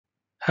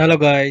Hello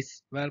guys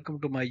welcome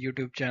to my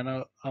YouTube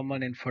channel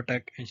Aman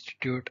infotech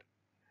institute.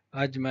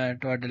 ਅੱਜ ਮੈਂ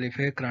ਤੁਹਾਡੇ ਲਈ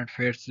ਫੇਰ ਕਰੰਟ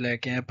ਅਫੇਅਰਸ ਲੈ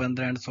ਕੇ ਆਇਆ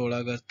 15 ਐਂਡ 16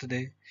 ਅਗਸਤ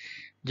ਦੇ।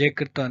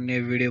 ਜੇਕਰ ਤੁਹਾਨੂੰ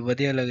ਇਹ ਵੀਡੀਓ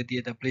ਵਧੀਆ ਲੱਗਦੀ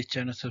ਹੈ ਤਾਂ please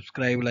channel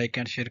subscribe like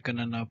and share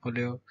ਕਰਨਾ ਨਾ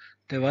ਭੁੱਲਿਓ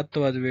ਤੇ ਵੱਧ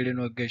ਤੋਂ ਵੱਧ ਵੀਡੀਓ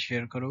ਨੂੰ ਅੱਗੇ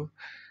ਸ਼ੇਅਰ ਕਰੋ।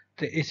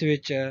 ਤੇ ਇਸ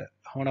ਵਿੱਚ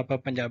ਹੁਣ ਆਪਾਂ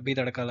ਪੰਜਾਬੀ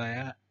ਤੜਕਾ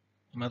ਲਾਇਆ,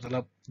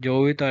 ਮਤਲਬ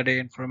ਜੋ ਵੀ ਤੁਹਾਡੇ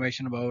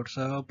ਇਨਫੋਰਮੇਸ਼ਨ ਅਬਾਊਟਸ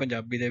ਆ ਉਹ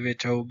ਪੰਜਾਬੀ ਦੇ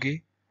ਵਿੱਚ ਹੋਊਗੀ,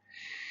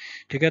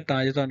 ਠੀਕ ਹੈ,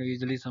 ਤਾਂ ਜੋ ਤੁਹਾਨੂੰ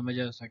ਈਜ਼ੀਲੀ ਸਮਝ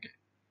ਆ ਸਕੇ।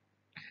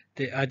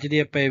 ਤੇ ਅੱਜ ਦੀ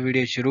ਆਪਾਂ ਇਹ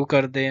ਵੀਡੀਓ ਸ਼ੁਰੂ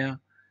ਕਰਦੇ ਹਾਂ।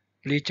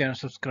 Please channel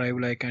subscribe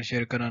like and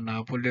share ਕਰਨਾ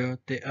ਨਾ ਭੁੱਲਿਓ।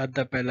 ਤੇ ਅੱਜ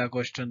ਦਾ ਪਹਿਲਾ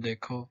ਕੁਐਸਚਨ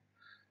ਦੇਖੋ,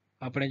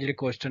 ਆਪਣੇ ਜਿਹੜੇ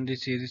ਕੁਐਸਚਨ ਦੀ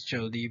ਸੀਰੀਜ਼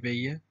ਚੱਲਦੀ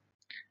ਪਈ ਹੈ।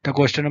 ਤਾਂ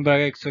ਕੁਐਸਚਨ ਨੰਬਰ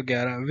ਹੈਗਾ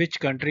 111, ਵਿਚ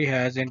country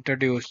has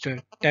introduced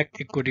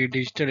tech equity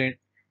digital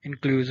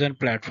inclusion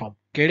platform.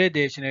 ਕਿਹੜੇ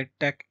ਦੇਸ਼ ਨੇ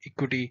ਟੈਕ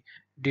ਇਕੁਇਟੀ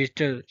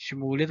ਡਿਜੀਟਲ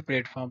ਸ਼ਮੂਲੀਅਤ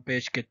ਪਲੇਟਫਾਰਮ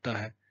ਪੇਸ਼ ਕੀਤਾ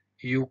ਹੈ?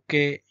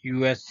 ਯੂਕੇ,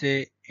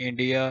 ਯੂਐਸਏ,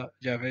 ਇੰਡੀਆ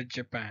ਜਾਂ ਫਿਰ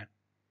ਜਾਪਾਨ?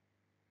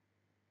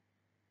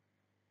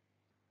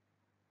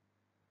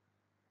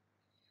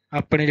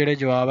 ਆਪਣੇ ਜਿਹੜੇ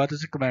ਜਵਾਬ ਆ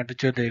ਤੁਸੀਂ ਕਮੈਂਟ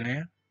 'ਚ ਦੇਣੇ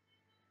ਆ।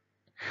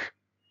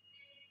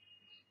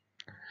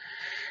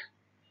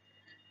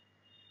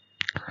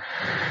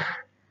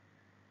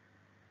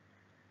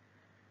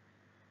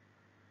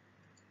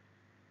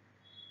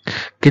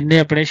 ਕਿੰਨੇ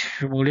ਆਪਣੇ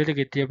ਸ਼ਮੂਲੀਅਤ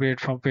ਕੀਤੀ ਹੈ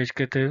ਪਲੇਟਫਾਰਮ ਪੇਸ਼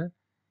ਕੀਤੇ?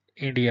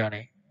 ਇੰਡੀਆ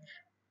ਨੇ।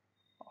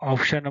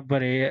 ਆਪਸ਼ਨ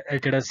ਨੰਬਰ ਏ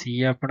ਜਿਹੜਾ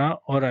ਸੀ ਆਪਣਾ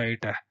ਉਹ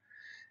ਰਾਈਟ ਹੈ।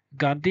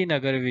 ਗਾਂਧੀ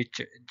ਨਗਰ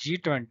ਵਿੱਚ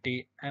G20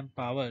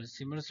 ਐਮਪਾਵਰ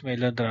ਸਿਮਰ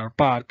ਸੰਮੇਲਨ ਦੌਰਾਨ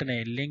ਭਾਰਤ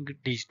ਨੇ ਲਿੰਗ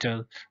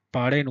ਡਿਜੀਟਲ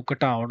ਪਾੜੇ ਨੂੰ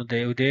ਘਟਾਉਣ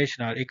ਦੇ ਉਦੇਸ਼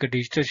ਨਾਲ ਇੱਕ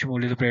ਡਿਜੀਟਲ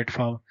ਸ਼ਮੂਲੀਅਤ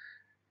ਪਲੇਟਫਾਰਮ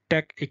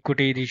ਟੈਕ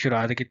ਇਕੁਇਟੀ ਦੀ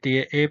ਸ਼ੁਰੂਆਤ ਕੀਤੀ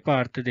ਹੈ। ਇਹ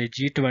ਭਾਰਤ ਦੇ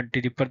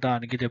G20 ਦੀ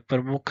ਪ੍ਰਧਾਨਗੀ ਦੇ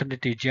ਪ੍ਰਮੁੱਖ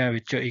ਨਤੀਜਿਆਂ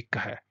ਵਿੱਚੋਂ ਇੱਕ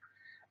ਹੈ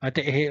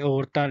ਅਤੇ ਇਹ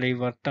ਔਰਤਾਂ ਲਈ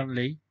ਵਰਤਣ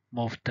ਲਈ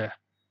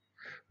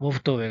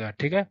ਮੁਫਤ ਹੋਵੇਗਾ,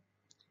 ਠੀਕ ਹੈ।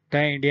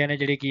 ਤਾਂ ਇੰਡੀਆ ਨੇ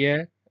ਜਿਹੜੀ ਕੀ ਹੈ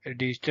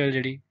ਡਿਜੀਟਲ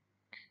ਜਿਹੜੀ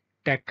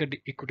ਟੈਕ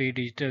ਇਕੁਇਟੀ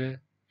ਡਿਜੀਟਲ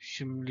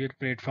ਸ਼ਮੂਲੀਅਤ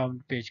ਪਲੇਟਫਾਰਮ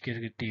ਪੇਸ਼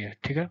ਕੀਤੀ ਹੈ,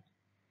 ਠੀਕ ਹੈ।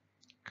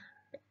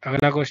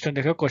 अगला क्वेश्चन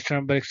देखो, question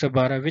number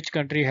 112, which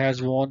country has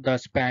won the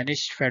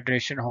Spanish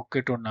federation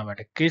hockey tournament?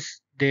 किस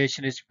देश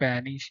ने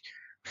Spanish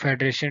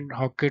federation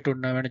hockey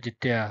tournament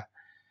जितया?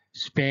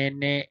 Spain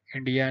ने,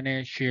 इंडिया ने,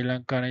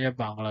 श्रीलंका ने या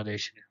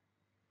बांग्लादेश ने?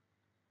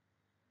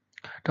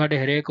 ਤੁਹਾਡੇ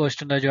ਹਰੇਕ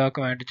ਕੁਐਸਚਨ ਦਾ ਜਵਾਬ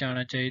ਕਮੈਂਟ 'ਚ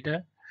ਆਉਣਾ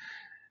ਚਾਹੀਦਾ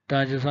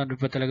ਤਾਂ ਜੋ ਸਾਨੂੰ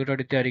ਪਤਾ ਲੱਗੇ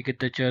ਤੁਹਾਡੀ ਤਿਆਰੀ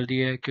ਕਿੱਦਾਂ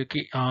ਚੱਲਦੀ ਹੈ,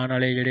 ਕਿਉਂਕਿ ਆਉਣ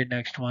ਵਾਲੇ ਜਿਹੜੇ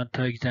ਨੈਕਸਟ ਮੰਥ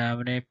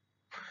ਐਗਜ਼ਾਮ ਨੇ,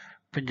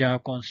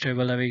 ਪੰਜਾਬ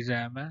ਕਾਂਸਟੇਬਲ ਦਾ ਵੀ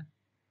ਐਗਜ਼ਾਮ ਹੈ,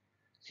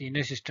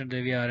 ਸੀਨੀਅਰ ਅਸਿਸਟੈਂਟ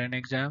ਦੇ ਵੀ ਆ ਰਹੇ ਨੇ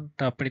ਐਗਜ਼ਾਮ,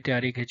 ਤਾਂ ਆਪਣੀ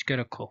ਤਿਆਰੀ ਖਿੱਚ ਕੇ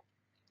ਰੱਖੋ।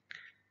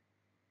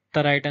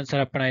 ਤਾਂ ਰਾਈਟ ਆਂਸਰ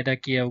ਆਪਣਾ ਇਹਦਾ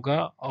ਕੀ ਆਊਗਾ?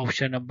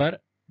 Option number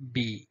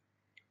B,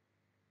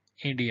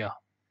 India.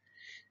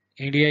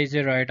 India is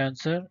the right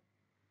answer.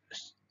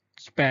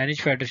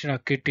 Spanish federation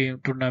hockey team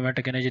tournament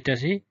ਕਿਹਨੇ ਜਿੱਤਿਆ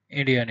ਸੀ?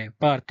 ਇੰਡੀਆ ਨੇ।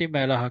 ਭਾਰਤੀ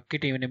ਮਹਿਲਾ ਹਾਕੀ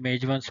ਟੀਮ ਨੇ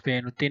ਮੇਜ਼ਬਾਨ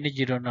ਸਪੇਨ ਨੂੰ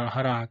 3-0 ਨਾਲ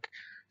ਹਰਾ ਕੇ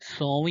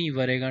 100ਵੀਂ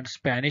ਵਰ੍ਹੇਗੰਢ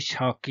ਸਪੈਨਿਸ਼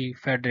ਹਾਕੀ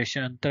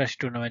ਫੈਡਰੇਸ਼ਨ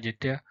ਅੰਤਰਰਾਸ਼ਟਰੀ ਟੂਰਨਾਮੈਂਟ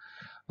ਜਿੱਤਿਆ।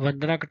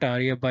 ਵੰਦਨਾ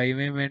ਕਟਾਰੀਆ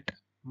 22ਵੇਂ ਮਿੰਟ,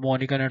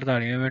 ਮੋਨਿਕਾ ਨੇ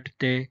 48ਵੇਂ ਮਿੰਟ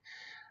ਤੇ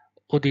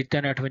ਉਦੀਤਾ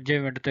ਨੇ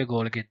 58ਵੇਂ ਮਿੰਟ ਤੇ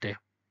ਗੋਲ ਕੀਤੇ,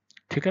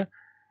 ਠੀਕ ਹੈ।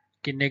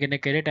 ਕਿੰਨੇ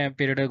ਕਿਹੜੇ ਟਾਈਮ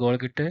ਪੀਰੀਅਡ ਗੋਲ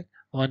ਕੀਤੇ?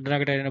 ਵੰਦਨਾ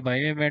ਕਟਾਰੀਆ ਨੇ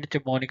 22ਵੇਂ ਮਿੰਟ 'ਚ,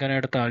 ਮੋਨਿਕਾ ਨੇ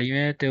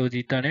 48ਵੇਂ ਤੇ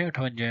ਉਦੀਤਾ ਨੇ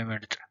 58ਵੇਂ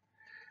ਮਿੰਟ 'ਚ।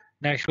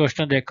 ਨੈਕਸਟ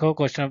ਕੁਐਸਚਨ ਦੇਖੋ,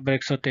 question number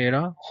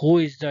 113, who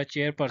is the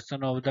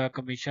chairperson of the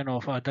commission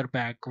of other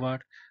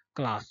backward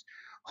class?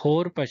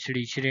 ਹੋਰ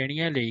ਪਛੜੀ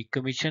ਸ਼੍ਰੇਣੀਆਂ ਲਈ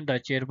ਕਮਿਸ਼ਨ ਦਾ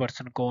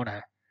ਚੇਅਰਪਰਸਨ ਕੌਣ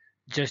ਹੈ?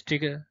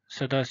 ਜਸਟਿਸ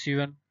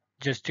ਸਦਾਸ਼ਿਵਨ,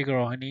 ਜਸਟਿਸ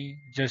ਰੋਹਿਣੀ,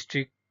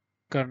 ਜਸਟਿਸ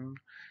ਕਰਨ,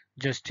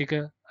 ਜਸਟਿਸ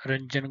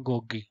ਰੰਜਨ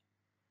ਗੋਗੀ?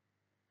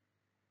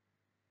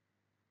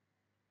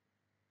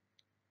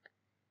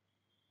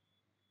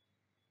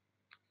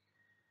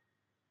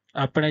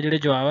 ਆਪਣੇ ਜਿਹੜੇ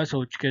ਜਵਾਬ ਆ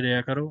ਸੋਚ ਕੇ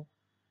ਦਿਆ ਕਰੋ।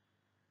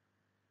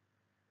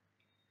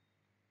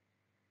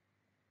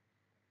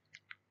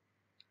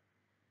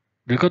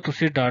 ਦੇਖੋ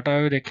ਤੁਸੀਂ ਡਾਟਾ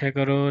ਵੀ ਦੇਖਿਆ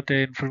ਕਰੋ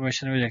ਤੇ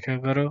ਇਨਫੋਰਮੇਸ਼ਨ ਵੀ ਦੇਖਿਆ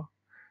ਕਰੋ,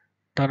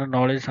 ਤੁਹਾਨੂੰ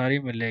ਨੌਲੇਜ ਸਾਰੀ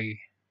ਮਿਲੇਗੀ।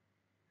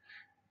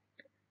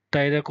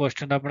 ਤਾਂ ਇਹਦਾ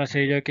ਕੁਐਸਚਨ ਦਾ ਆਪਣਾ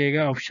ਸਹੀ ਜਵਾਬ ਕੀ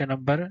ਹੈਗਾ? Option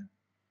number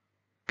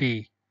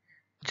B,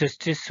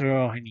 justice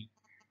Rohini.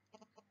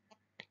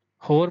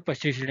 ਹੋਰ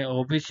ਪਛੜੀ ਸ਼੍ਰੇਣੀ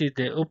OBC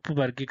ਦੇ ਉਪ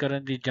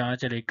ਵਰਗੀਕਰਨ ਦੀ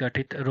ਜਾਂਚ ਲਈ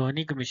ਗਠਿਤ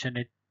ਰੋਹਿਣੀ ਕਮਿਸ਼ਨ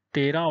ਨੇ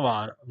 13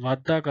 ਵਾਰ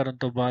ਵਾਧਾ ਕਰਨ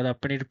ਤੋਂ ਬਾਅਦ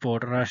ਆਪਣੀ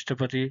ਰਿਪੋਰਟ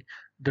ਰਾਸ਼ਟਰਪਤੀ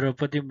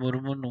ਦ੍ਰੌਪਦੀ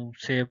ਮੁਰਮੂ ਨੂੰ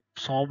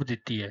ਸੌਂਪ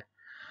ਦਿੱਤੀ ਹੈ।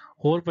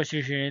 ਹੋਰ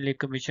ਪਛੜੀ ਸ਼੍ਰੇਣੀ ਲਈ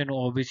ਕਮਿਸ਼ਨ ਨੂੰ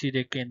OBC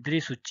ਦੇ ਕੇਂਦਰੀ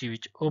ਸੂਚੀ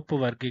ਵਿੱਚ ਉਪ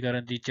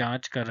ਵਰਗੀਕਰਨ ਦੀ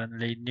ਜਾਂਚ ਕਰਨ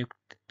ਲਈ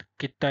ਨਿਯੁਕਤ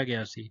ਕੀਤਾ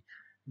ਗਿਆ ਸੀ।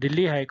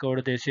 ਦਿੱਲੀ ਹਾਈ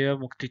ਕੋਰਟ ਦੇ ਸੇਵਾ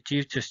ਮੁਕਤੀ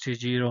ਚੀਫ ਜਸਟਿਸ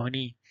ਜੀ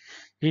ਰੋਹਿਣੀ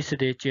ਇਸ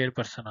ਦੇ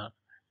ਚੇਅਰਪਰਸਨ ਹਨ,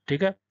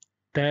 ਠੀਕ ਹੈ।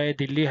 ਤਾਂ ਇਹ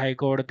ਦਿੱਲੀ ਹਾਈ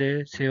ਕੋਰਟ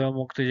ਦੇ ਸੇਵਾ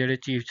ਮੁਕਤ ਜਿਹੜੇ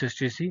ਚੀਫ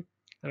ਜਸਟਿਸ ਸੀ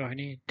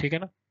ਰੋਹਿਣੀ, ਠੀਕ ਹੈ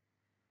ਨਾ।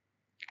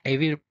 ਇਹ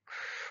ਵੀ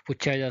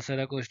ਪੁੱਛਿਆ ਜਾ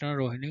ਸਕਦਾ ਕੁਐਸਚਨ,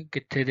 ਰੋਹਿਣੀ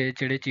ਕਿੱਥੇ ਦੇ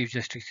ਜਿਹੜੇ ਚੀਫ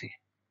ਜਸਟਿਸ ਸੀ,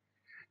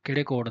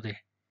 ਕਿਹੜੇ ਕੋਰਟ ਦੇ,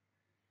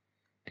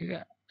 ਠੀਕ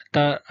ਹੈ।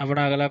 ਤਾਂ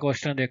ਆਪਣਾ ਅਗਲਾ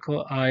ਕੁਐਸਚਨ ਦੇਖੋ,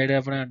 ਆ ਜਿਹੜੇ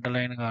ਆਪਣੇ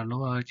ਅੰਡਰਲਾਈਨ ਕਰ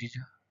ਲਓ ਆ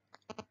ਚੀਜ਼ਾਂ,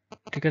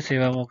 ਠੀਕ ਹੈ।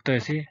 ਸੇਵਾ ਮੁਕਤ ਹੋਏ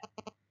ਸੀ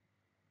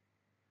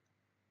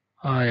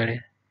ਆ ਜਿਹੜੇ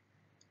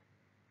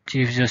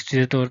ਚੀਫ ਜਸਟਿਸ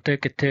ਦੇ ਤੌਰ ਤੇ,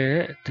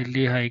 ਕਿੱਥੇ?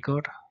 ਦਿੱਲੀ ਹਾਈ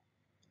ਕੋਰਟ,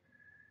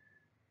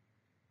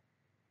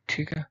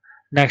 ठीक है।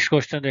 नेक्स्ट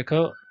क्वेश्चन देखो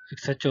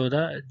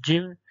 114,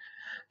 gym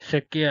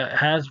सकिया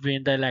has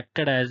been the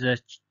elected as the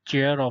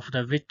chair of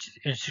the which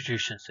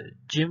institutions?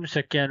 Gym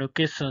सकिया ਨੂੰ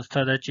ਕਿਸ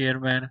ਸੰਸਥਾ ਦਾ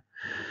ਚੇਅਰਮੈਨ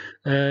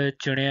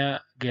ਚੁਣਿਆ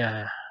ਗਿਆ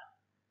ਹੈ?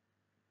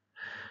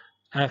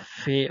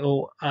 FAO,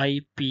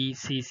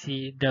 IPCC,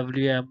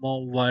 WMO,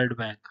 world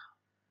bank?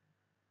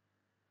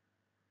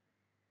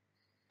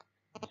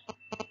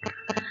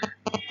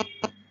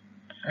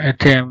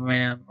 ਇੱਥੇ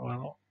MAN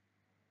ਵਾਲੋ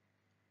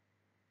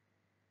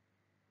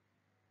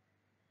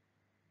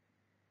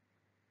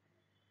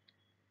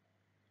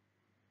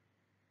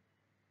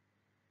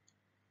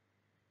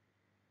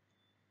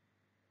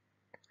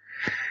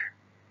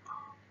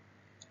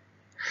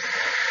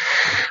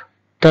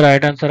तो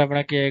राइट आंसर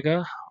अपना क्या आएगा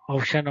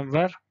ऑप्शन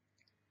नंबर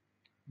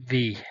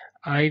बी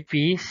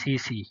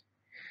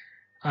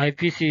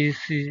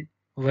IPCC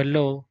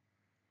ਵੱਲੋਂ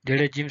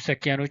ਜਿਹੜੇ ਜਿਮ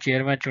ਸਕਿਆਂ ਨੂੰ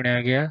ਚੇਅਰਮੈਨ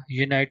ਚੁਣਿਆ ਗਿਆ।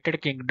 ਯੂਨਾਈਟਿਡ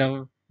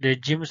ਕਿੰਗਡਮ ਦੇ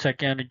ਜਿਮ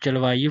ਸਕਿਆਂ ਨੂੰ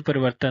ਜਲਵਾਯੂ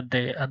ਪਰਿਵਰਤਨ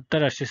ਤੇ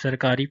ਅੰਤਰਰਾਸ਼ਟਰੀ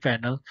ਸਰਕਾਰੀ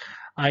ਪੈਨਲ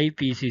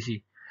IPCC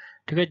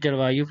ਠੀਕ ਹੈ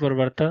ਜਲਵਾਯੂ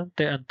ਪਰਿਵਰਤਨ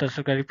ਤੇ ਅੰਤਰ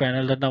ਸਰਕਾਰੀ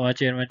ਪੈਨਲ ਦਾ ਨਵਾਂ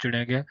ਚੇਅਰਮੈਨ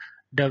ਚੁਣਿਆ ਗਿਆ।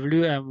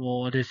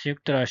 WMO ਦੇ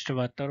ਸੰਯੁਕਤ ਰਾਸ਼ਟਰ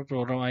ਵਾਤਾਵਰਣ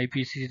ਪ੍ਰੋਗਰਾਮ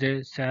IPCC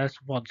ਦੇ ਸਹਿ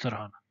ਸਪਾਂਸਰ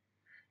ਹਨ।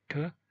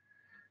 ਠੀਕ ਹੈ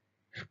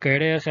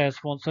ਕਿਹੜੇ ਆ ਸਹਿ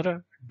ਸਪਾਂਸਰ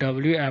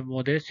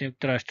WMO ਦੇ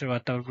ਸੰਯੁਕਤ ਰਾਸ਼ਟਰ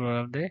ਵਾਤਾਵਰਣ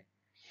ਪ੍ਰੋਗਰਾਮ ਦੇ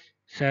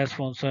ਸਹਿ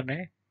ਸਪਾਂਸਰ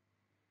ਨੇ।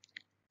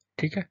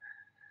 ठीक है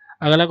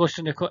अगला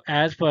क्वेश्चन देखो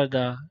as per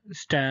the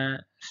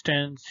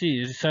स्टैंसी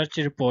research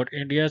report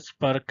India's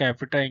per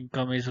capita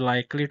income is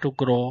likely to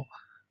grow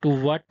to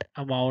what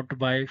amount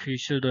by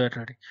fiscal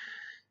 2030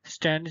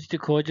 stance ਦੀ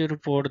ਖੋਜ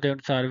ਰਿਪੋਰਟ ਦੇ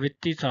ਅਨੁਸਾਰ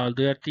ਵਿੱਤੀ ਸਾਲ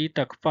 2030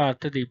 ਤੱਕ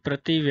ਭਾਰਤ ਦੀ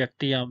ਪ੍ਰਤੀ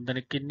ਵਿਅਕਤੀ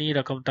ਆਮਦਨ ਕਿੰਨੀ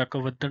ਰਕਮ ਤੱਕ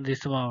ਵਧਣ ਦੀ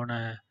ਸੰਭਾਵਨਾ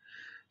ਹੈ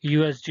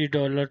USD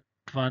dollar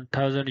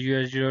 1000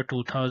 USD dollar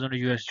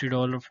 2000 USD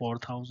dollar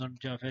 4000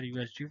 ਜਾਂ ਫਿਰ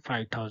USD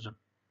 5000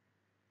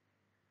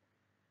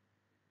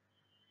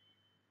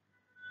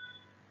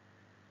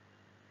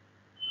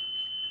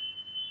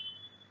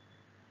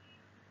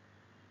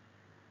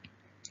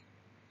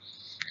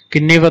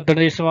 कितनी ਵਧਣ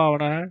ਦੀ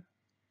ਸੰਭਾਵਨਾ ਹੈ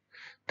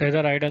ਤਾਂ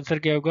ਇਹਦਾ ਰਾਈਟ ਆਨਸਰ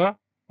ਕੀ ਹੋਊਗਾ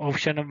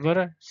ਆਪਸ਼ਨ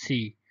ਨੰਬਰ ਸੀ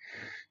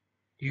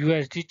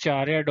USD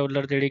 4000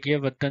 ਡਾਲਰ ਜਿਹੜੀ ਕੀ ਹੈ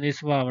ਵਧਣ ਦੀ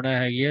ਸੰਭਾਵਨਾ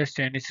ਹੈਗੀ ਹੈ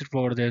ਸਟੈਨਿਸ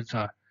ਰਿਪੋਰਟ ਦੇ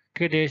ਅਨੁਸਾਰ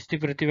ਕਿ ਦੇਸ਼ ਦੀ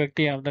ਪ੍ਰਤੀ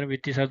ਵਿਅਕਤੀ ਆਮਦਨ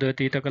ਵਿੱਤੀ ਸਾਲ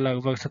 2030 ਤੱਕ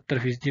ਲਗਭਗ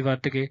 70%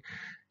 ਵੱਧ ਕੇ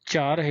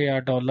 4000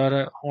 ਡਾਲਰ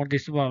ਹੋਣ ਦੀ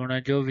ਸੰਭਾਵਨਾ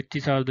ਜੋ ਵਿੱਤੀ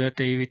ਸਾਲ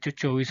 2023 ਵਿੱਚ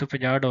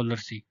 2450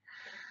 ਡਾਲਰ ਸੀ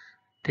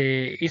ਤੇ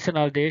ਇਸ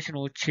ਨਾਲ ਦੇਸ਼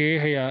ਨੂੰ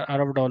 6000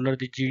 ਅਰਬ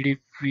ਡਾਲਰ ਦੀ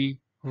GDP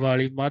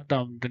ਵਾਲੀ ਮੱਧ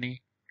ਆਮਦਨੀ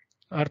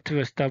ਅਰਥ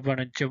ਵਿਵਸਥਾ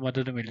ਬਣਨ 'ਚ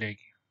ਮਦਦ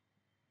ਮਿਲੇਗੀ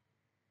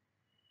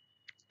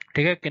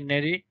ठीक है किन्ने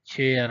दी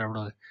 6000 अरब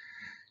डॉलर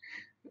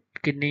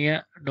किन्नी है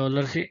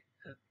डॉलर सी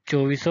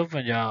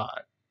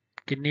 2450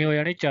 किन्नी हो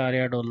जानी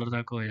 4000 डॉलर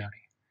तक हो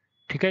जानी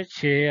ठीक है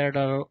 6000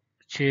 डॉलर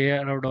 6000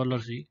 अरब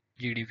डॉलर सी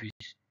GDP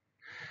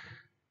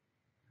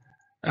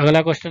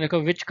अगला क्वेश्चन देखो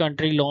which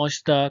country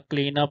launch the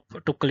clean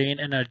up to clean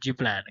energy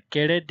plan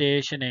ਕਿਹੜੇ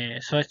ਦੇਸ਼ ਨੇ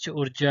ਸਵੱਛ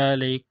ਊਰਜਾ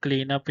ਲਈ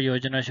ਕਲੀਨ ਅਪ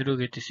ਯੋਜਨਾ ਸ਼ੁਰੂ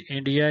ਕੀਤੀ ਸੀ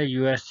ਇੰਡੀਆ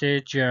USA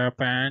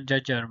ਜਾਪਾਨ ਜਾਂ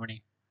ਜਰਮਨੀ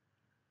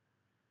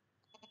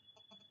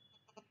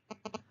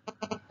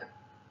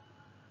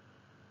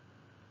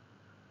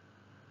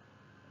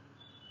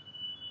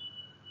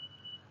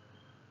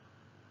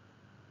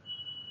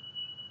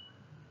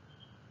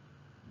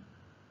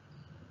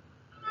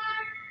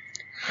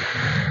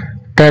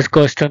ਤਾਂ ਇਸ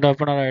ਕੁਐਸਚਨ ਦਾ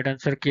ਆਪਣਾ ਰਾਈਟ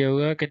ਆਨਸਰ ਕੀ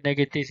ਹੋਊਗਾ ਕਿੰਨੇ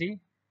ਕੀਤੀ ਸੀ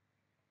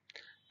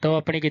ਤਾਂ ਉਹ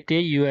ਆਪਣੀ ਕੀਤੀ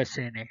ਹੈ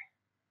USA ਨੇ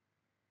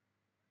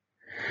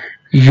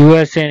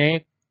USA ਨੇ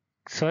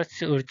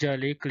ਸਵੱਛ ਊਰਜਾ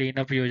ਲਈ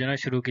ਕਲੀਨ ਅਪ ਯੋਜਨਾ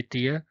ਸ਼ੁਰੂ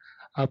ਕੀਤੀ ਹੈ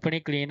ਆਪਣੀ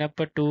clean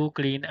up to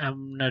clean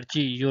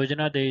energy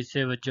ਯੋਜਨਾ ਦੇ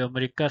ਹਿੱਸੇ ਵਜੋਂ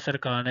ਅਮਰੀਕਾ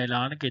ਸਰਕਾਰ ਨੇ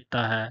ਐਲਾਨ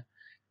ਕੀਤਾ ਹੈ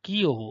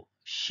ਕਿ ਉਹ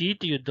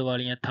ਸ਼ੀਤ ਯੁੱਧ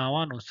ਵਾਲੀਆਂ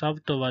ਥਾਵਾਂ ਨੂੰ ਸਭ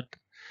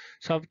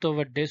ਤੋਂ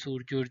ਵੱਡੇ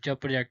ਸੂਰਜ ਊਰਜਾ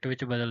ਪ੍ਰੋਜੈਕਟ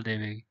ਵਿੱਚ ਬਦਲ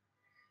ਦੇਵੇਗੀ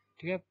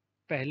ਠੀਕ ਹੈ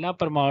ਪਹਿਲਾਂ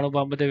ਪਰਮਾਣੂ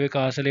ਬੰਬ ਦੇ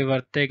ਵਿਕਾਸ ਲਈ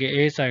ਵਰਤੇ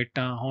ਗਏ ਇਹ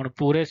ਸਾਈਟਾਂ ਹੁਣ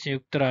ਪੂਰੇ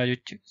ਸੰਯੁਕਤ ਰਾਜ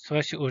ਵਿੱਚ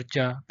ਸਵੱਛ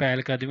ਊਰਜਾ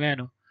ਪਹਿਲਕਦਮੀਆਂ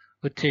ਨੂੰ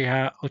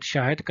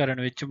ਉਤਸ਼ਾਹਿਤ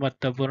ਕਰਨ ਵਿੱਚ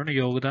ਮਹੱਤਵਪੂਰਨ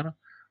ਯੋਗਦਾਨ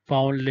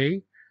ਪਾਉਣ ਲਈ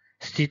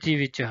ਸਥਿਤੀ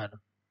ਵਿੱਚ ਹਨ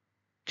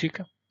ਠੀਕ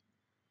ਹੈ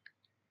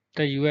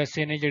ਤਾਂ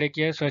USA ਨੇ ਜਿਹੜੇ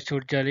ਕੀ ਹੈ ਸਵੱਛ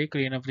ਊਰਜਾ ਲਈ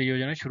ਕਲੀਨ ਅਪ ਦੀ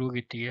ਯੋਜਨਾ ਸ਼ੁਰੂ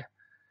ਕੀਤੀ ਹੈ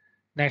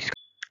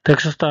ਨੈਕਸਟ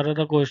 117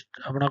 ਦਾ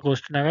ਆਪਣਾ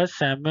ਕੁਐਸਚਨ ਹੈਗਾ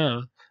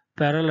Samuel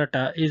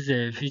ਪੈਰਾਲਟਾ is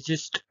a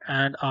ਫਿਜ਼ਿਸਟ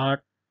and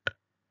art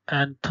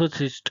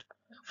ਐਂਥੂਸਿਸਟ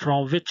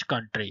from which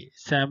country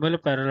Samuel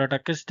ਪੈਰਾਲਟਾ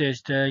ਕਿਸ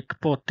ਦੇਸ਼ ਦਾ ਇੱਕ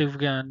ਭੌਤਿਕ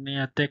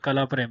ਵਿਗਿਆਨੀ ਅਤੇ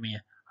ਕਲਾ ਪ੍ਰੇਮੀ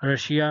ਹੈ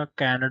ਰਸ਼ੀਆ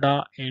ਕੈਨੇਡਾ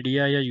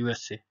ਇੰਡੀਆ ਜਾਂ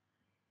USA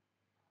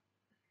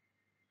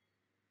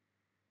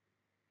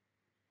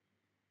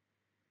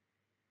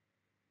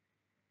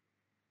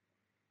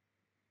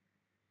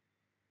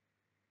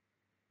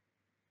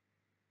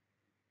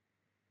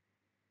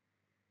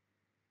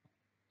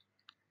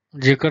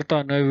ਜੇਕਰ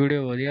ਤੁਹਾਨੂੰ ਇਹ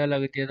ਵੀਡੀਓ ਵਧੀਆ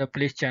ਲੱਗਦੀ ਹੈ ਤਾਂ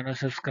please channel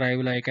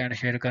subscribe like and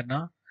share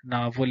ਕਰਨਾ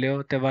ਨਾ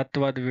ਭੁੱਲਿਓ ਤੇ ਵੱਧ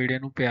ਤੋਂ ਵੱਧ ਵੀਡੀਓ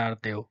ਨੂੰ ਪਿਆਰ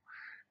ਦਿਓ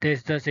ਤੇ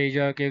ਇਸ ਦਾ ਸਹੀ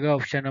ਜਵਾਬ ਕੀ ਹੋਗਾ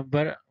option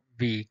number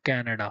B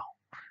Canada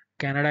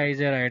Canada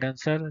is a right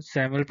answer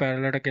Samuel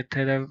ਪੈਰਾਲਟਾ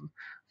ਕਿੱਥੇ ਦਾ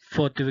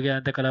ਭੌਤਿਕ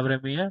ਵਿਗਿਆਨ ਤੇ ਕਲਾ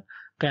ਪ੍ਰੇਮੀ ਹੈ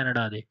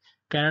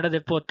ਕੈਨੇਡਾ ਦੇ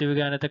ਭੌਤਿਕ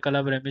ਵਿਗਿਆਨ ਅਤੇ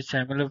ਕਲਾ ਪ੍ਰੇਮੀ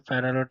ਸੈਮੂਅਲ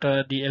ਪੈਰਾਲਟਾ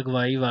ਦੀ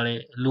ਅਗਵਾਈ ਵਾਲੇ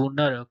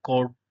ਲੂਨਰ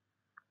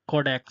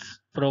ਕੋਡੈਕਸ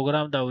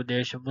ਪ੍ਰੋਗਰਾਮ ਦਾ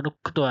ਉਦੇਸ਼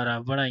ਮਨੁੱਖ ਦੁਆਰਾ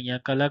ਬਣਾਈਆਂ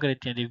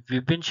ਕਲਾਕ੍ਰਿਤੀਆਂ ਦੀ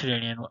ਵਿਭਿੰਨ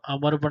ਸ਼੍ਰੇਣੀਆਂ ਨੂੰ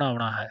ਅਮਰ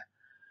ਬਣਾਉਣਾ ਹੈ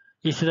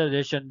ਇਸ ਦਾ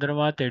ਉਦੇਸ਼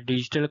ਚੰਦਰਮਾ ਤੇ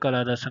ਡਿਜੀਟਲ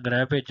ਕਲਾ ਦਾ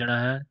ਸੰਗ੍ਰਹਿ ਭੇਜਣਾ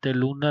ਹੈ ਤੇ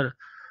ਲੂਨਰ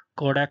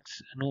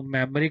ਕੋਡੈਕਸ ਨੂੰ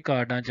ਮੈਮਰੀ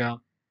ਕਾਰਡਾਂ ਜਾਂ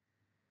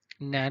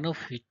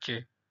ਨੈਨੋਫਿਚ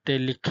ਤੇ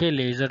ਲਿਖੇ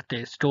ਲੇਜ਼ਰ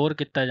ਤੇ ਸਟੋਰ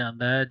ਕੀਤਾ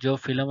ਜਾਂਦਾ ਹੈ ਜੋ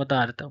ਫਿਲਮ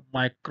ਆਧਾਰਿਤ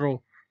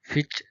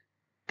ਮਾਈਕਰੋਫਿਚ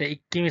ਤੇ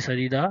 21ਵੀਂ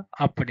ਸਦੀ ਦਾ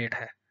ਅਪਡੇਟ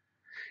ਹੈ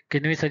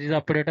ਕਿੰਨਵੀਂ ਸਦੀ ਦਾ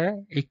ਅਪਡੇਟ ਹੈ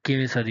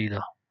 21ਵੀਂ ਸਦੀ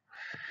ਦਾ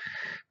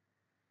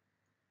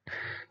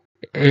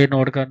ਇਹ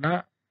ਨੋਟ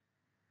ਕਰਨਾ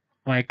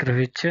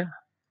ਮਾਈਕਰੋਫਿਚ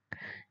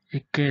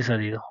 21ਵੀਂ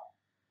ਸਦੀ ਦਾ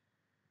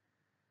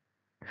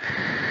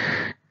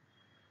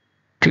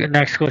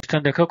नेक्स्ट क्वेश्चन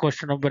देखो,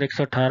 question number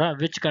 118,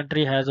 which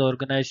country has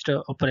organised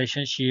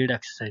operation shield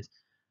exercise?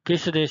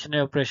 किस देश ने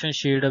ऑपरेशन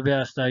शील्ड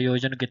अभ्यास का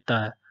आयोजन किया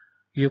है?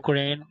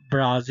 यूक्रेन,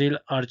 ब्राजील,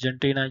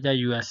 अर्जेंटीना या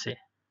यूएसए?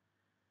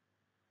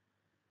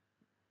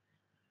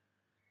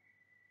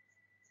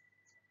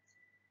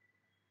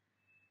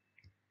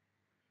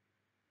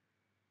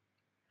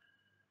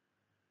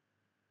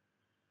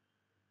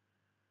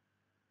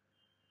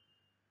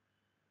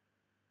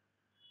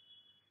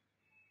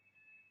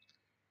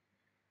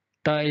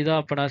 तो ਇਹਦਾ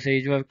अपना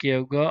सही जवाब क्या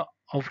होगा?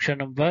 Option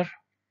number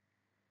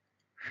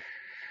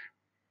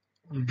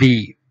B,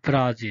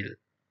 Brazil.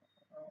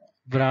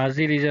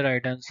 Brazil is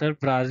right answer.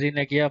 Brazil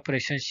ने किया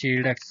ऑपरेशन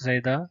शील्ड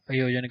एक्सरसाइज का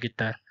आयोजन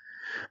किया है।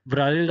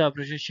 ब्राजील का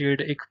ऑपरेशन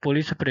शील्ड एक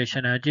पुलिस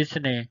ऑपरेशन है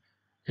जिसने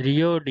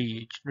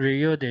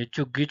ਰੀਓ ਦੇ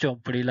ਝੁੱਗੀ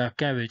ਝੌਂਪੜੀ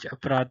ਇਲਾਕਿਆਂ ਵਿੱਚ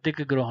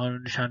ਅਪਰਾਧਿਕ ਗਰੋਹਾਂ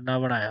ਨੂੰ ਨਿਸ਼ਾਨਾ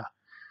ਬਣਾਇਆ।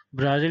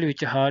 ਬ੍ਰਾਜ਼ੀਲ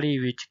ਵਿੱਚ ਹਾਲ ਹੀ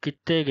ਵਿੱਚ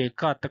ਕੀਤੇ ਗਏ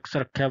ਘਾਤਕ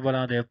ਸੁਰੱਖਿਆ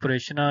ਬਲਾਂ ਦੇ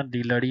ਆਪਰੇਸ਼ਨਾਂ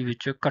ਦੀ ਲੜੀ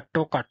ਵਿੱਚ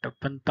ਘੱਟੋ-ਘੱਟ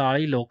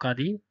 45 ਲੋਕਾਂ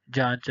ਦੀ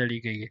ਜਾਨ ਚਲੀ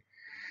ਗਈ ਹੈ।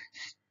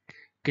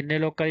 ਕਿੰਨੇ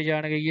ਲੋਕਾਂ ਦੀ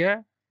ਜਾਨ ਗਈ ਹੈ?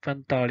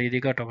 45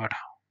 ਦੀ ਘੱਟੋ-ਘੱਟ।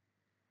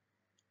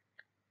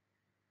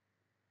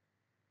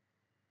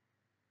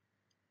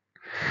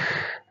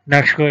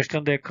 नेक्स्ट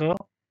क्वेश्चन देखो,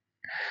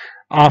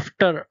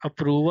 after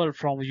approval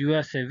from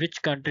USA which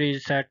country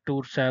is set to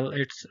sell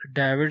its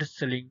David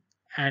Sling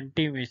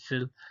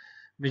anti-missile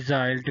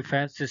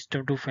defence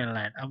system to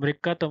Finland?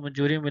 America तो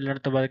मंजूरी मिलने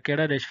तो बाद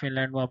केड़ा देश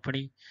फिनलैंड ਨੂੰ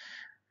ਆਪਣੀ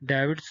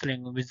ਡੇविड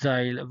स्लिंग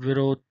मिसाइल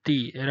विरोधी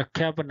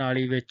ਰੱਖਿਆ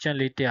ਪ੍ਰਣਾਲੀ ਵੇਚਣ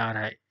ਲਈ ਤਿਆਰ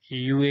ਹੈ?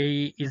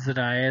 यूएई,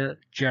 इजराइल,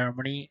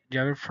 जर्मनी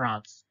ਜਾਂ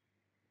फ्रांस?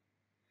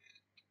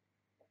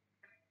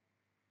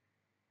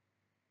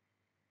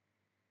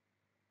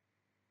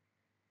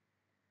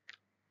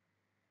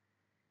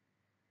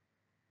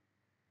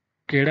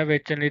 ਕਿਹੜਾ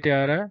ਵੇਚਣ ਲਈ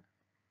ਤਿਆਰ ਹੈ?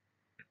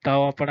 ਤਾਂ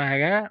ਉਹ ਆਪਣਾ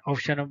ਹੈਗਾ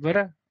option number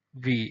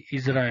B,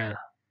 Israel.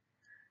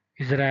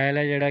 Israel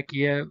ਹੈ ਜਿਹੜਾ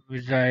ਕੀ ਹੈ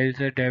ਮਿਜ਼ਾਈਲ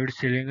ਤੇ ਡੇविड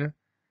ceiling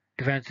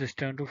defence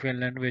system to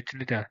Finland ਨੂੰ ਵੇਚਣ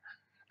ਲਈ ਤਿਆਰ।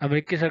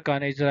 ਅਮਰੀਕੀ ਸਰਕਾਰ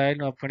ਨੇ ਇਜ਼ਰਾਈਲ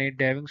ਨੂੰ ਆਪਣੀ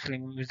ਡੇविड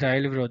ਸਲਿੰਗ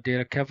ਮਿਜ਼ਾਈਲ ਵਿਰੋਧੀ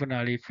ਰੱਖਿਆ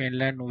ਪ੍ਰਣਾਲੀ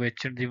ਫਿਨਲੈਂਡ ਨੂੰ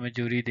ਵੇਚਣ ਦੀ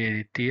ਮਨਜ਼ੂਰੀ ਦੇ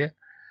ਦਿੱਤੀ ਹੈ।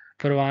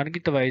 ਪ੍ਰਵਾਨਗੀ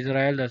ਤੋਂ ਬਾਅਦ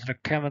ਇਜ਼ਰਾਈਲ ਦਾ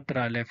ਰੱਖਿਆ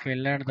ਮੰਤਰਾਲੇ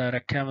ਫਿਨਲੈਂਡ ਦਾ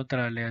ਰੱਖਿਆ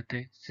ਮੰਤਰਾਲੇ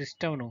ਅਤੇ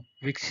ਸਿਸਟਮ ਨੂੰ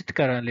ਵਿਕਸਿਤ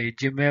ਕਰਨ ਲਈ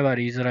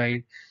ਜ਼ਿੰਮੇਵਾਰੀ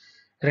ਇਜ਼ਰਾਈਲ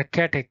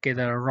ਰੱਖਿਆ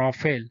ਠੇਕੇਦਾਰ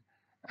ਰਾਫੇਲ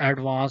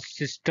ਐਡਵਾਂਸ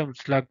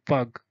ਸਿਸਟਮਸ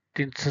ਲਗਭਗ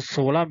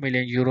 316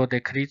 ਮਿਲੀਅਨ ਯੂਰੋ ਦੇ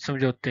ਖਰੀਦ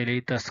ਸਮਝੌਤੇ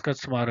ਲਈ ਦਸਤਖਤ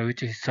ਸਮਾਰੋਹ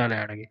ਵਿੱਚ ਹਿੱਸਾ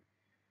ਲੈਣਗੇ।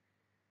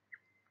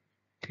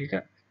 ਠੀਕ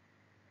ਹੈ,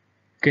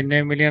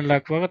 ਕਿੰਨੇ ਮਿਲੀਅਨ?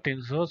 ਲਗਭਗ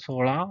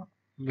 316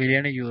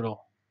 ਮਿਲੀਅਨ ਯੂਰੋ।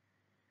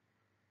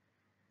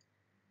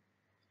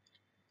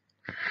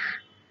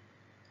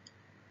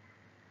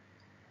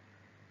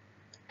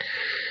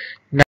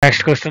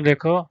 नेक्स्ट क्वेश्चन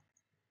देखो,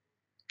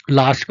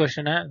 लास्ट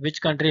क्वेश्चन है, which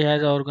country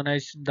has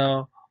organised the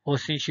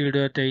ocean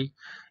shield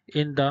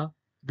in the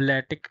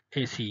ब्लैटिक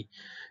AC?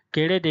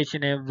 ਕਿਹੜੇ ਦੇਸ਼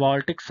ਨੇ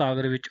ਬਾਲਟਿਕ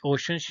ਸਾਗਰ ਵਿੱਚ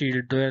ਓਸ਼ਨ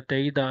ਸ਼ੀਲਡ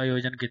 2023 ਦਾ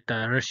ਆਯੋਜਨ ਕੀਤਾ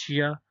ਹੈ?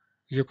 ਰਸ਼ੀਆ,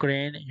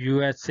 ਯੂਕਰੇਨ,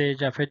 ਯੂਐਸਏ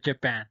ਜਾਂ ਫਿਰ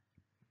ਜਾਪਾਨ?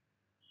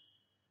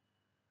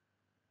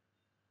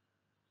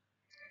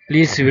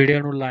 ਪਲੀਜ਼ ਵੀਡੀਓ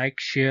ਨੂੰ ਲਾਈਕ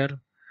ਸ਼ੇਅਰ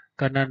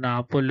ਕਰਨਾ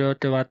ਨਾ ਭੁੱਲਿਓ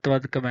ਤੇ ਵੱਧ ਤੋਂ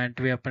ਵੱਧ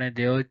ਕਮੈਂਟ ਵੀ ਆਪਣੇ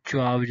ਦਿਓ,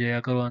 ਜਵਾਬ ਦਿਆ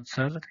ਕਰੋ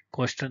ਆਨਸਰ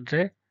ਕੁਐਸਚਨ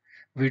ਤੇ।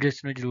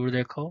 ਵੀਡੀਓਸ ਨੂੰ ਜਰੂਰ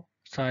ਦੇਖੋ,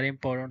 ਸਾਰੇ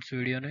ਇੰਪੋਰਟੈਂਟ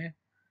ਵੀਡੀਓ ਨੇ।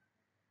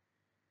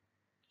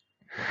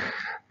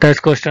 ਤਾਂ ਇਸ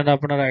ਕੁਐਸਚਨ ਦਾ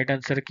ਆਪਣਾ ਰਾਈਟ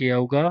ਆਨਸਰ ਕੀ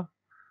ਆਊਗਾ?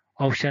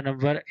 Option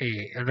number A,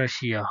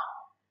 Russia.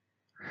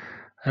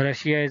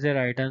 Russia is the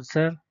right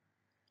answer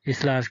इस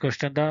लास्ट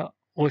क्वेश्चन का।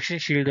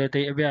 ओशन शील्ड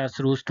ਅਤੇ ਅਭਿਆਸ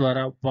ਰੂਸ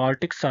ਦੁਆਰਾ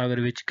ਬਾਲਟਿਕ ਸਾਗਰ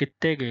ਵਿੱਚ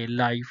ਕੀਤੇ ਗਏ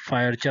ਲਾਈਵ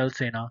ਫਾਇਰ ਜਲ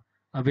ਸੈਨਾ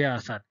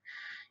ਅਭਿਆਸ ਹਨ।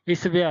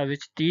 ਇਸ ਅਭਿਆਸ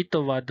ਵਿੱਚ 30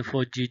 ਤੋਂ ਵੱਧ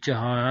ਫੌਜੀ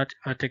ਜਹਾਜ਼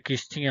ਅਤੇ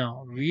ਕਿਸ਼ਤੀਆਂ,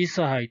 20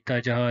 ਸਹਾਇਤਾ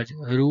ਜਹਾਜ਼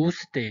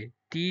ਰੂਸ ਤੇ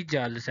 30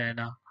 ਜਲ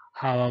ਸੈਨਾ,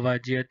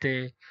 ਹਵਾਬਾਜ਼ੀ ਅਤੇ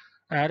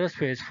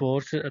ਐਰੋਸਪੇਸ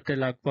ਫੋਰਸ ਅਤੇ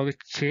ਲਗਭਗ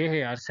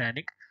 6000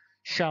 ਸੈਨਿਕ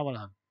ਸ਼ਾਮਲ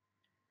ਹਨ।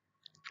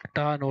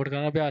 ਤਾਂ ਨੋਟ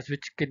ਕਰਨਾ, ਅਭਿਆਸ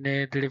ਵਿੱਚ ਕਿੰਨੇ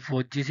ਜਿਹੜੇ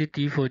ਫੌਜੀ ਸੀ?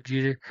 30 ਫੌਜੀ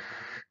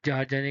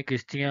ਜਹਾਜ਼ਾਂ ਦੀਆਂ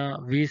ਕਿਸ਼ਤੀਆਂ,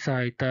 20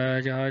 ਸਹਾਇਤਾ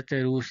ਜਹਾਜ਼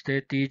ਤੇ ਰੂਸ ਦੇ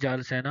 30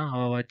 ਜਲ ਸੈਨਾ,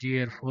 ਹਵਾਬਾਜ਼ੀ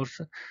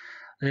에ਅਰਫੋਰਸ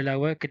ਦੇ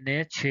ਲਗਭਗ ਕਿੰਨੇ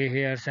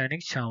 6000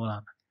 ਸੈਨਿਕ ਸ਼ਾਮਲ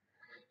ਹਨ।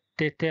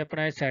 ਤੇ ਇੱਥੇ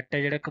ਆਪਣਾ ਇਹ ਸੈੱਟ ਹੈ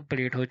ਜਿਹੜਾ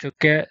ਕੰਪਲੀਟ ਹੋ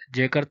ਚੁੱਕਿਆ ਹੈ।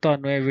 ਜੇਕਰ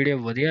ਤੁਹਾਨੂੰ ਇਹ ਵੀਡੀਓ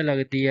ਵਧੀਆ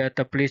ਲੱਗਦੀ ਹੈ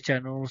ਤਾਂ ਪਲੀਜ਼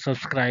ਚੈਨਲ ਨੂੰ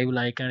ਸਬਸਕ੍ਰਾਈਬ,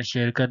 ਲਾਈਕ ਐਂਡ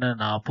ਸ਼ੇਅਰ ਕਰਨਾ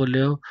ਨਾ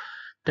ਭੁੱਲਿਓ।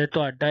 ਤੇ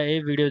ਤੁਹਾਡਾ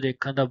ਇਹ ਵੀਡੀਓ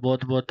ਦੇਖਣ ਦਾ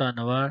ਬਹੁਤ ਬਹੁਤ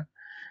ਧੰਨਵਾਦ।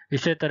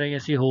 ਇਸੇ ਤਰ੍ਹਾਂ ਹੀ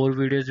ਅਸੀਂ ਹੋਰ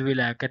ਵੀਡੀਓਜ਼ ਵੀ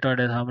ਲੈ ਕੇ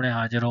ਤੁਹਾਡੇ ਸਾਹਮਣੇ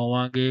ਹਾਜ਼ਰ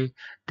ਹੋਵਾਂਗੇ।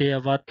 ਤੇ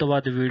ਵੱਧ ਤੋਂ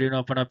ਵੱਧ ਵੀਡੀਓ ਨੂੰ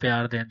ਆਪਣਾ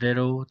ਪਿਆਰ ਦਿੰਦੇ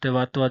ਰਹੋ ਤੇ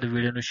ਵੱਧ ਤੋਂ ਵੱਧ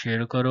ਵੀਡੀਓ ਨੂੰ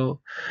ਸ਼ੇਅਰ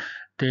ਕਰੋ।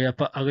 ਤੇ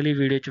ਆਪਾਂ ਅਗਲੀ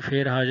ਵੀਡੀਓ 'ਚ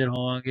ਫੇਰ ਹਾਜ਼ਰ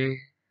ਹੋਵਾਂਗੇ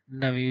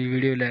ਨਵੀਂ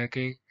ਵੀਡੀਓ ਲੈ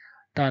ਕੇ।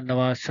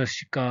 ਧੰਨਵਾਦ, ਸਤਿ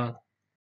ਸ਼੍ਰੀ ਅਕਾਲ।